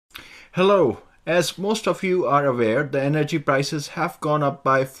Hello. As most of you are aware, the energy prices have gone up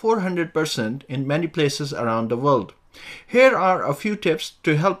by 400% in many places around the world. Here are a few tips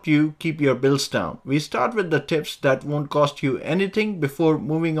to help you keep your bills down. We start with the tips that won't cost you anything before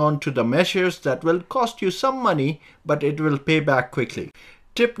moving on to the measures that will cost you some money, but it will pay back quickly.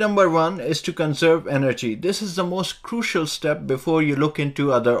 Tip number 1 is to conserve energy. This is the most crucial step before you look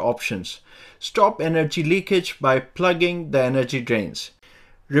into other options. Stop energy leakage by plugging the energy drains.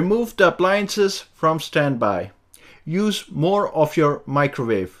 Remove the appliances from standby. Use more of your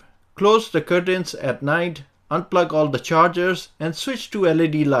microwave. Close the curtains at night. Unplug all the chargers and switch to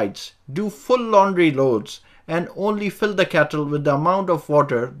LED lights. Do full laundry loads and only fill the kettle with the amount of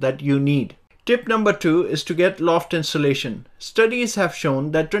water that you need. Tip number 2 is to get loft insulation. Studies have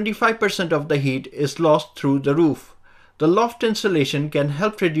shown that 25% of the heat is lost through the roof. The loft insulation can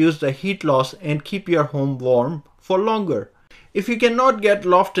help reduce the heat loss and keep your home warm for longer. If you cannot get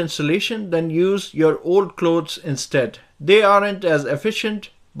loft insulation, then use your old clothes instead. They aren't as efficient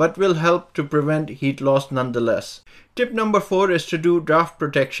but will help to prevent heat loss nonetheless. Tip number 4 is to do draft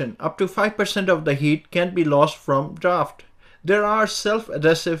protection. Up to 5% of the heat can be lost from draft. There are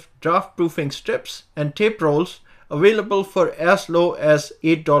self-adhesive draft proofing strips and tape rolls available for as low as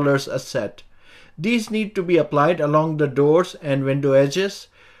 $8 a set. These need to be applied along the doors and window edges.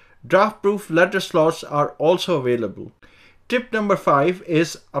 Draft-proof letter slots are also available. Tip number 5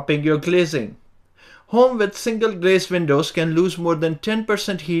 is upping your glazing. Home with single glazed windows can lose more than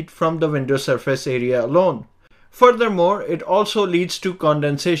 10% heat from the window surface area alone. Furthermore, it also leads to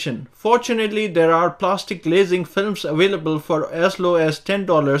condensation. Fortunately, there are plastic glazing films available for as low as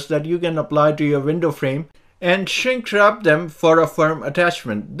 $10 that you can apply to your window frame and shrink wrap them for a firm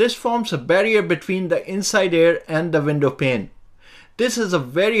attachment. This forms a barrier between the inside air and the window pane. This is a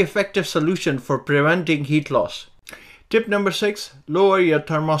very effective solution for preventing heat loss. Tip number 6, lower your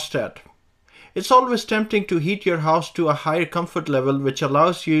thermostat. It's always tempting to heat your house to a higher comfort level, which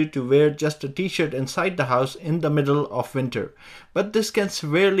allows you to wear just a t-shirt inside the house in the middle of winter. But this can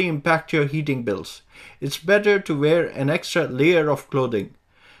severely impact your heating bills. It's better to wear an extra layer of clothing.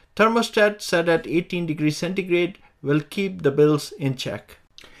 Thermostat set at 18 degrees centigrade will keep the bills in check.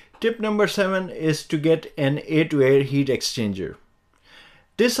 Tip number 7 is to get an air-to-air heat exchanger.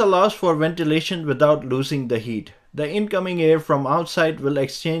 This allows for ventilation without losing the heat. The incoming air from outside will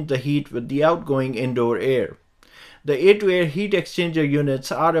exchange the heat with the outgoing indoor air. The air-to-air heat exchanger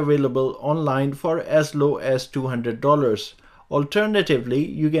units are available online for as low as $200. Alternatively,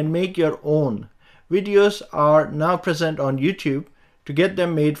 you can make your own. Videos are now present on YouTube to get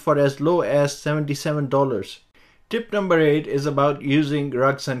them made for as low as $77. Tip number 8 is about using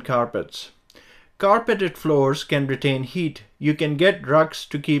rugs and carpets. Carpeted floors can retain heat. You can get rugs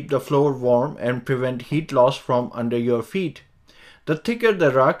to keep the floor warm and prevent heat loss from under your feet. The thicker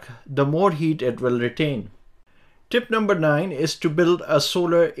the rug, the more heat it will retain. Tip number 9 is to build a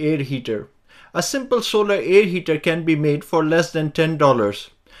solar air heater. A simple solar air heater can be made for less than $10.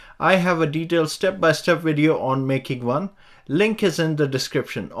 I have a detailed step-by-step video on making one. Link is in the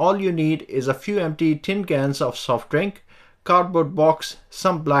description. All you need is a few empty tin cans of soft drink, cardboard box,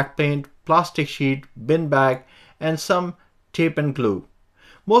 some black paint, plastic sheet, bin bag, and some tape and glue.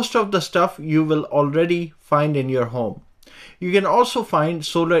 Most of the stuff you will already find in your home. You can also find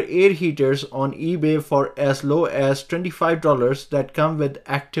solar air heaters on eBay for as low as $25 that come with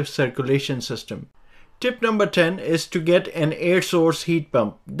active circulation system. Tip number 10 is to get an air source heat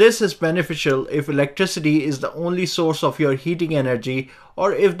pump. This is beneficial if electricity is the only source of your heating energy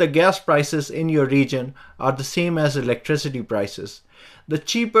or if the gas prices in your region are the same as electricity prices. The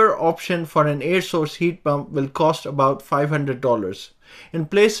cheaper option for an air source heat pump will cost about $500. In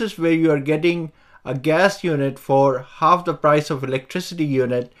places where you are getting a gas unit for half the price of electricity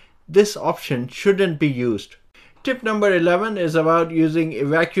unit, this option shouldn't be used. Tip number 11 is about using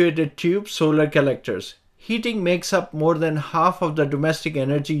evacuated tube solar collectors. Heating makes up more than half of the domestic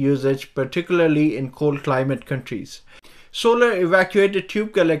energy usage, particularly in cold climate countries. Solar evacuated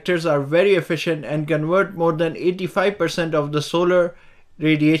tube collectors are very efficient and convert more than 85% of the solar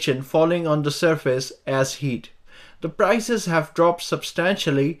radiation falling on the surface as heat. The prices have dropped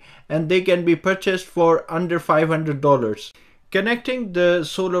substantially and they can be purchased for under $500. Connecting the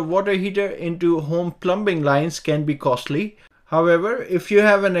solar water heater into home plumbing lines can be costly. However, if you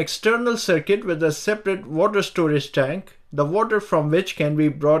have an external circuit with a separate water storage tank, the water from which can be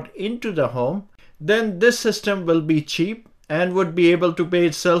brought into the home, then this system will be cheap and would be able to pay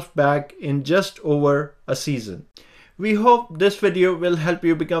itself back in just over a season. We hope this video will help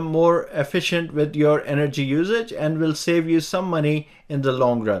you become more efficient with your energy usage and will save you some money in the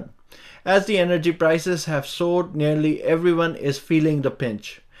long run. As the energy prices have soared, nearly everyone is feeling the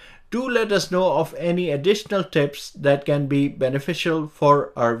pinch. Do let us know of any additional tips that can be beneficial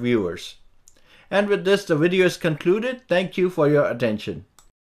for our viewers. And with this, the video is concluded. Thank you for your attention.